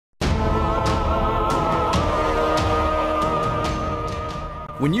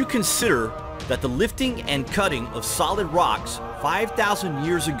When you consider that the lifting and cutting of solid rocks 5,000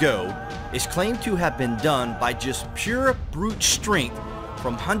 years ago is claimed to have been done by just pure brute strength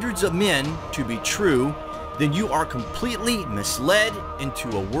from hundreds of men to be true, then you are completely misled into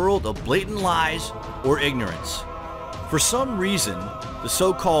a world of blatant lies or ignorance. For some reason, the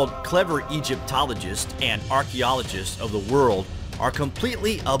so-called clever Egyptologists and archaeologists of the world are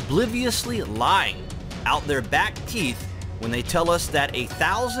completely obliviously lying out their back teeth when they tell us that a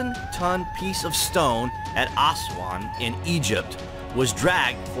 1,000-ton piece of stone at Aswan in Egypt was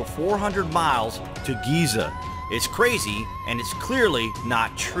dragged for 400 miles to Giza. It's crazy, and it's clearly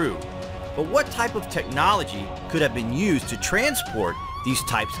not true. But what type of technology could have been used to transport these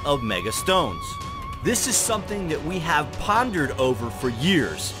types of mega stones? This is something that we have pondered over for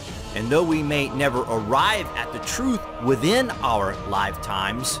years, and though we may never arrive at the truth within our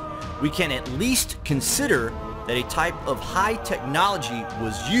lifetimes, we can at least consider that a type of high technology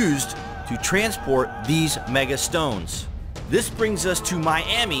was used to transport these mega stones. This brings us to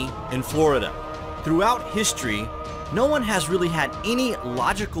Miami in Florida. Throughout history, no one has really had any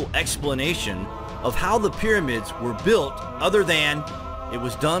logical explanation of how the pyramids were built other than it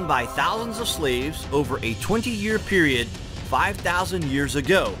was done by thousands of slaves over a 20-year period 5,000 years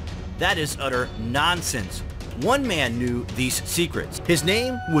ago. That is utter nonsense. One man knew these secrets. His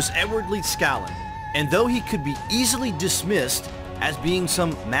name was Leedskalnin, and though he could be easily dismissed as being some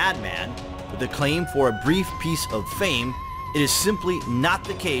madman with a claim for a brief piece of fame, it is simply not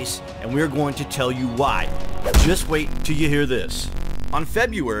the case, and we're going to tell you why. Just wait till you hear this. On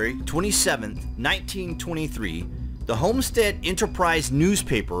February 27, 1923, the Homestead Enterprise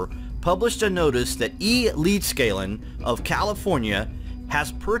newspaper published a notice that Leedskalnin of California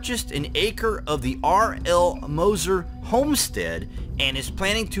has purchased an acre of the R.L. Moser homestead and is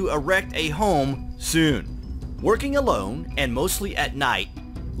planning to erect a home soon. Working alone and mostly at night,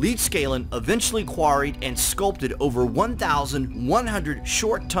 Leedskalnin eventually quarried and sculpted over 1,100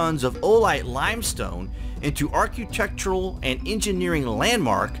 short tons of oolite limestone into architectural and engineering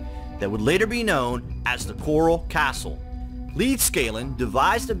landmark that would later be known as the Coral Castle. Leedskalnin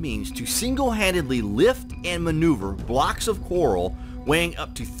devised a means to single-handedly lift and maneuver blocks of coral weighing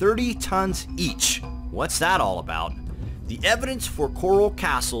up to 30 tons each. What's that all about? The evidence for Coral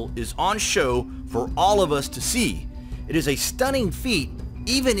Castle is on show for all of us to see. It is a stunning feat,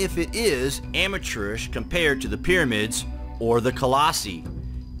 even if it is amateurish compared to the pyramids or the Colossi.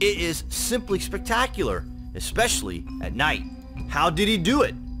 It is simply spectacular, especially at night. How did he do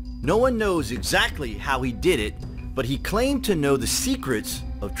it? No one knows exactly how he did it, but he claimed to know the secrets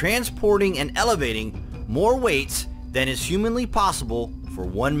of transporting and elevating more weights than is humanly possible for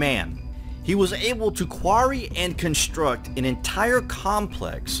one man. He was able to quarry and construct an entire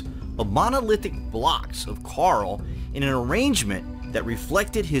complex of monolithic blocks of coral in an arrangement that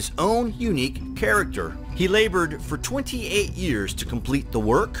reflected his own unique character. He labored for 28 years to complete the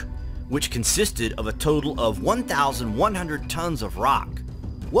work, which consisted of a total of 1,100 tons of rock.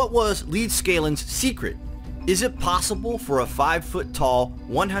 What was Leedskalnin's secret? Is it possible for a 5-foot-tall,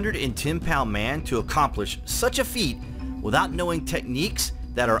 110-pound man to accomplish such a feat without knowing techniques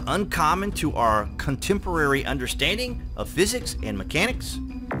that are uncommon to our contemporary understanding of physics and mechanics?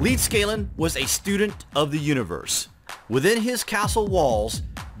 Leedskalnin was a student of the universe. Within his castle walls,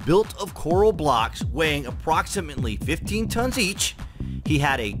 built of coral blocks weighing approximately 15 tons each, he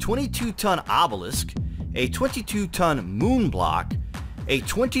had a 22-ton obelisk, a 22-ton moon block, a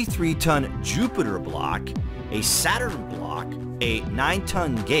 23-ton Jupiter block, a Saturn block, a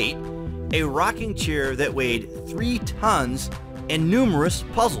 9-ton gate, a rocking chair that weighed 3 tons, and numerous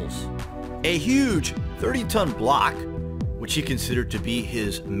puzzles. A huge 30-ton block, which he considered to be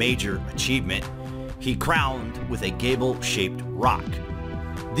his major achievement, he crowned with a gable-shaped rock.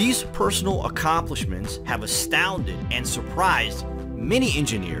 These personal accomplishments have astounded and surprised many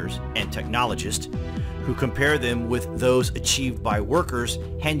engineers and technologists who compare them with those achieved by workers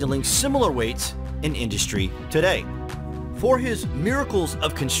handling similar weights in industry today. For his miracles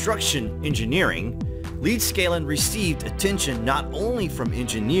of construction engineering, Leedskalnin received attention not only from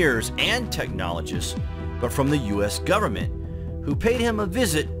engineers and technologists, but from the U.S. government, who paid him a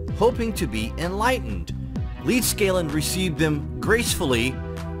visit hoping to be enlightened. Leedskalnin received them gracefully,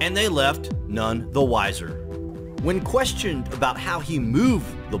 and they left none the wiser. When questioned about how he moved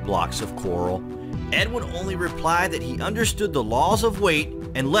the blocks of coral, Ed would only reply that he understood the laws of weight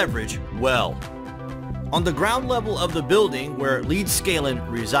and leverage well. On the ground level of the building where Leedskalnin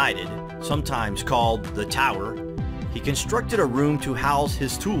resided, sometimes called the Tower, he constructed a room to house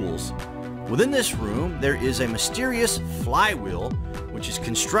his tools. Within this room, there is a mysterious flywheel which is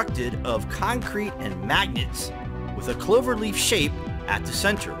constructed of concrete and magnets with a cloverleaf shape at the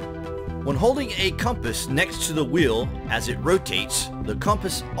center. When holding a compass next to the wheel as it rotates, the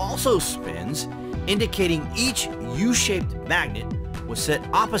compass also spins, indicating each U-shaped magnet was set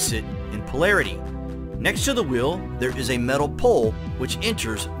opposite in polarity. Next to the wheel, there is a metal pole which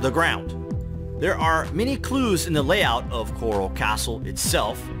enters the ground. There are many clues in the layout of Coral Castle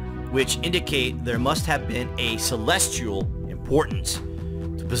itself, which indicate there must have been a celestial importance.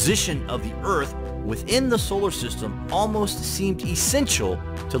 The position of the Earth within the solar system almost seemed essential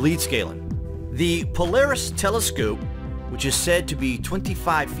to Leedskalnin. The Polaris telescope, which is said to be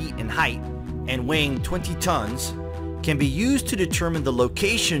 25 feet in height and weighing 20 tons, can be used to determine the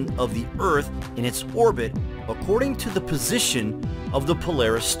location of the Earth in its orbit according to the position of the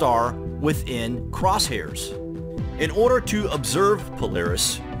Polaris star within crosshairs. In order to observe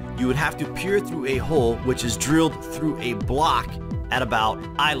Polaris, you would have to peer through a hole which is drilled through a block at about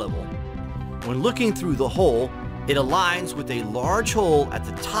eye level. When looking through the hole, it aligns with a large hole at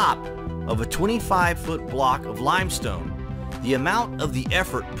the top of a 25-foot block of limestone. The amount of the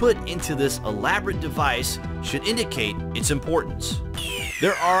effort put into this elaborate device should indicate its importance.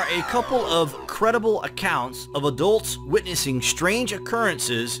 There are a couple of credible accounts of adults witnessing strange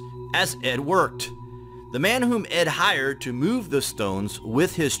occurrences as Ed worked. The man whom Ed hired to move the stones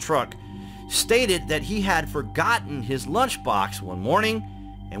with his truck stated that he had forgotten his lunchbox one morning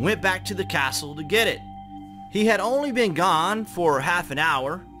and went back to the castle to get it. He had only been gone for half an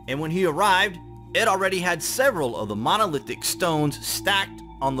hour, and when he arrived, Ed already had several of the monolithic stones stacked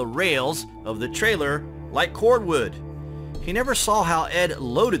on the rails of the trailer like cordwood. He never saw how Ed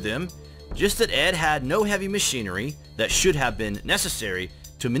loaded them, just that Ed had no heavy machinery that should have been necessary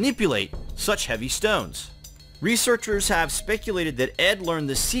to manipulate such heavy stones. Researchers have speculated that Ed learned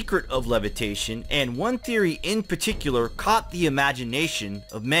the secret of levitation, and one theory in particular caught the imagination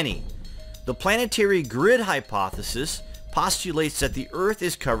of many. The planetary grid hypothesis postulates that the Earth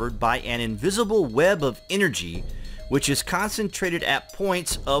is covered by an invisible web of energy which is concentrated at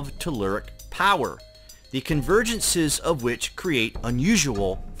points of telluric power, the convergences of which create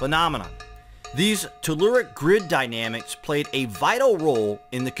unusual phenomena. These telluric grid dynamics played a vital role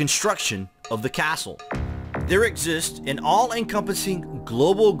in the construction of the castle. There exists an all-encompassing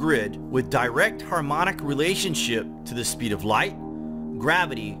global grid with direct harmonic relationship to the speed of light,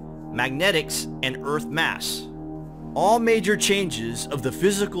 gravity, magnetics, and Earth mass. All major changes of the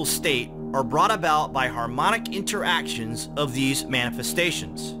physical state are brought about by harmonic interactions of these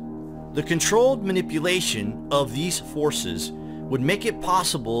manifestations. The controlled manipulation of these forces would make it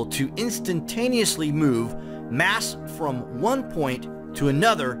possible to instantaneously move mass from one point to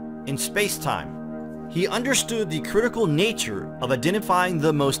another in space-time. He understood the critical nature of identifying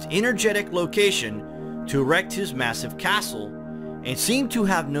the most energetic location to erect his massive castle, and seemed to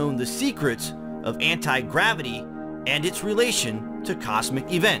have known the secrets of anti-gravity and its relation to cosmic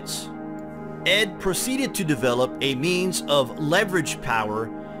events. Ed proceeded to develop a means of leverage power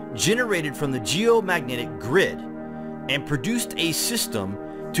generated from the geomagnetic grid, and produced a system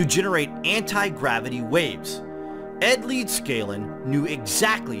to generate anti-gravity waves. Ed Leedskalnin knew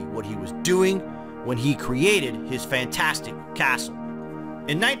exactly what he was doing when he created his fantastic castle.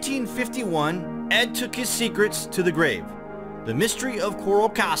 In 1951, Ed took his secrets to the grave. The mystery of Coral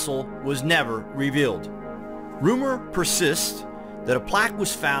Castle was never revealed. Rumor persists that a plaque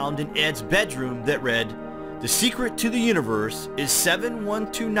was found in Ed's bedroom that read, "The secret to the universe is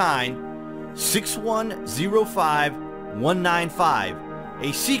 7129-6105-195,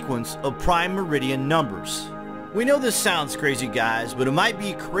 a sequence of prime meridian numbers." We know this sounds crazy, guys, but it might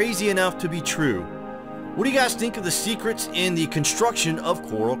be crazy enough to be true. What do you guys think of the secrets in the construction of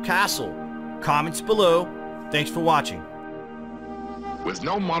Coral Castle? Comments below. Thanks for watching. With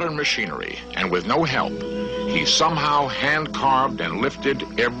no modern machinery and with no help, he somehow hand-carved and lifted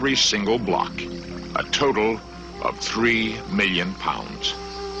every single block, a total of 3 million pounds.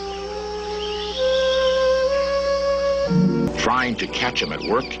 Trying to catch him at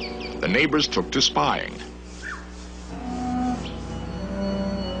work, the neighbors took to spying.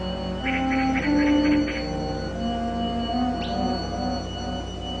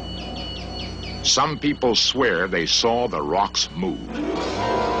 Some people swear they saw the rocks move.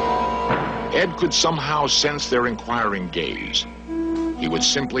 Ed could somehow sense their inquiring gaze. He would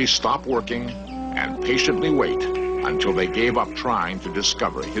simply stop working and patiently wait until they gave up trying to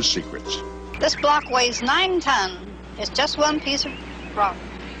discover his secrets. This block weighs 9 tons. It's just one piece of rock.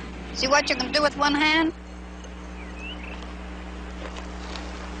 See what you can do with one hand?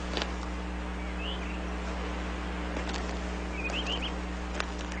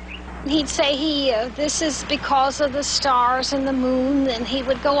 He'd say this is because of the stars and the moon, and he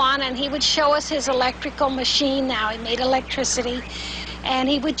would go on and he would show us his electrical machine. Now he made electricity, And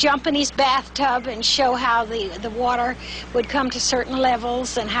he would jump in his bathtub and show how the water would come to certain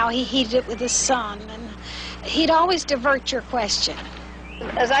levels and how he heated it with the sun. And he'd always divert your question.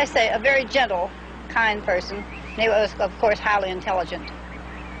 As I say, a very gentle, kind person. He was, of course, highly intelligent.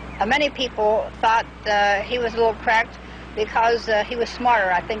 Many people thought he was a little cracked because he was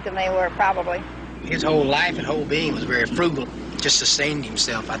smarter, I think, than they were, probably. His whole life and whole being was very frugal. Just sustained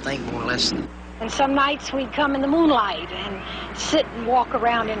himself, I think, more or less. And some nights we'd come in the moonlight and sit and walk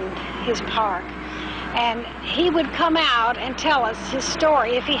around in his park. And he would come out and tell us his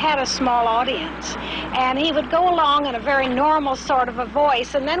story if he had a small audience. And he would go along in a very normal sort of a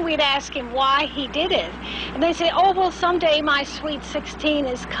voice, and then we'd ask him why he did it. And they'd say, oh, well, someday my sweet 16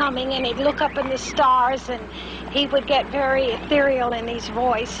 is coming, and he'd look up in the stars, and he would get very ethereal in his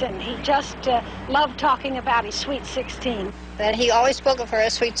voice, and he just loved talking about his sweet 16. And he always spoke of her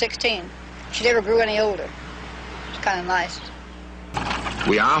as sweet 16. She never grew any older. It's kind of nice.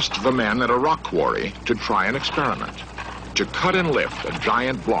 We asked the men at a rock quarry to try an experiment, to cut and lift a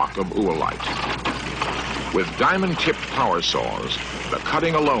giant block of oolite. With diamond-tipped power saws, the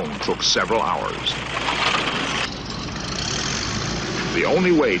cutting alone took several hours. The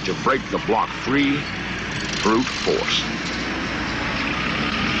only way to break the block free, brute force.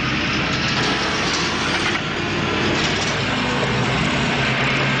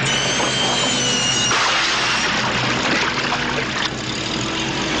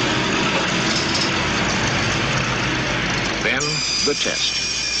 The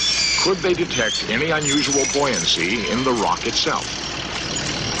test. Could they detect any unusual buoyancy in the rock itself?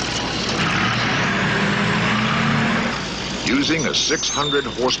 Using a 600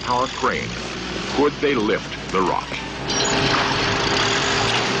 horsepower crane, could they lift the rock?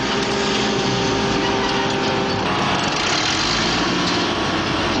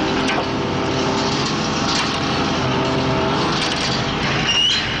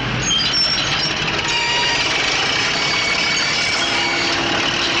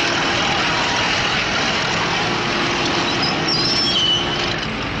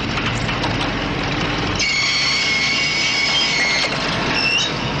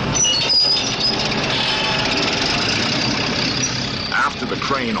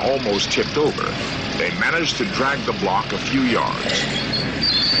 Almost tipped over, they managed to drag the block a few yards.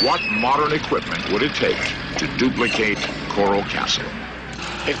 What modern equipment would it take to duplicate Coral Castle?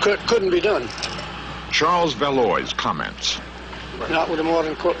 It couldn't be done. Charles Valois comments. Not with the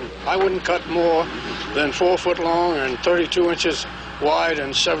modern equipment. I wouldn't cut more than 4 foot long and 32 inches wide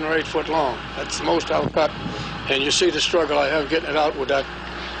and 7 or 8 foot long. That's the most I'll cut. And you see the struggle I have getting it out with that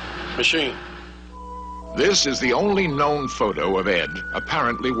machine. This is the only known photo of Ed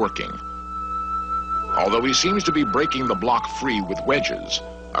apparently working. Although he seems to be breaking the block free with wedges,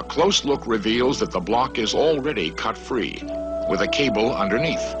 a close look reveals that the block is already cut free, with a cable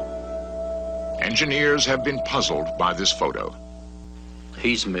underneath. Engineers have been puzzled by this photo.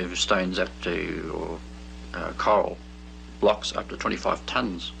 He's moved stones up to, coral blocks up to 25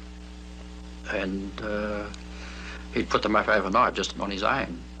 tons. And he'd put them up overnight just on his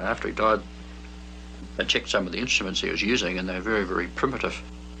own. After he died, I checked some of the instruments he was using, and they're very, very primitive.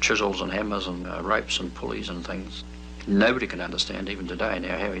 Chisels and hammers and ropes and pulleys and things. Nobody can understand, even today,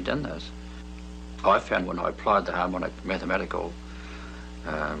 now how he done this. I found when I applied the harmonic mathematical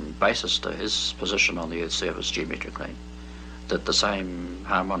basis to his position on the Earth's surface geometrically, that the same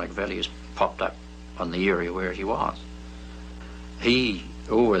harmonic values popped up on the area where he was. He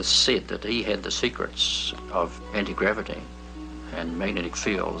always said that he had the secrets of anti-gravity and magnetic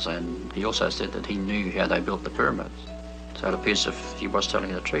fields, and he also said that he knew how they built the pyramids. So it appears if he was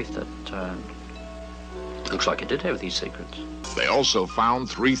telling the truth that it looks like he did have these secrets. They also found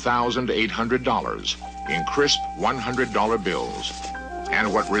 $3,800 in crisp $100 bills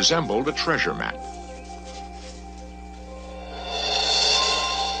and what resembled a treasure map.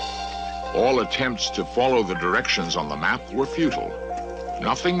 All attempts to follow the directions on the map were futile.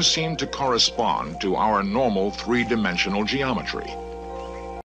 Nothing seemed to correspond to our normal three-dimensional geometry.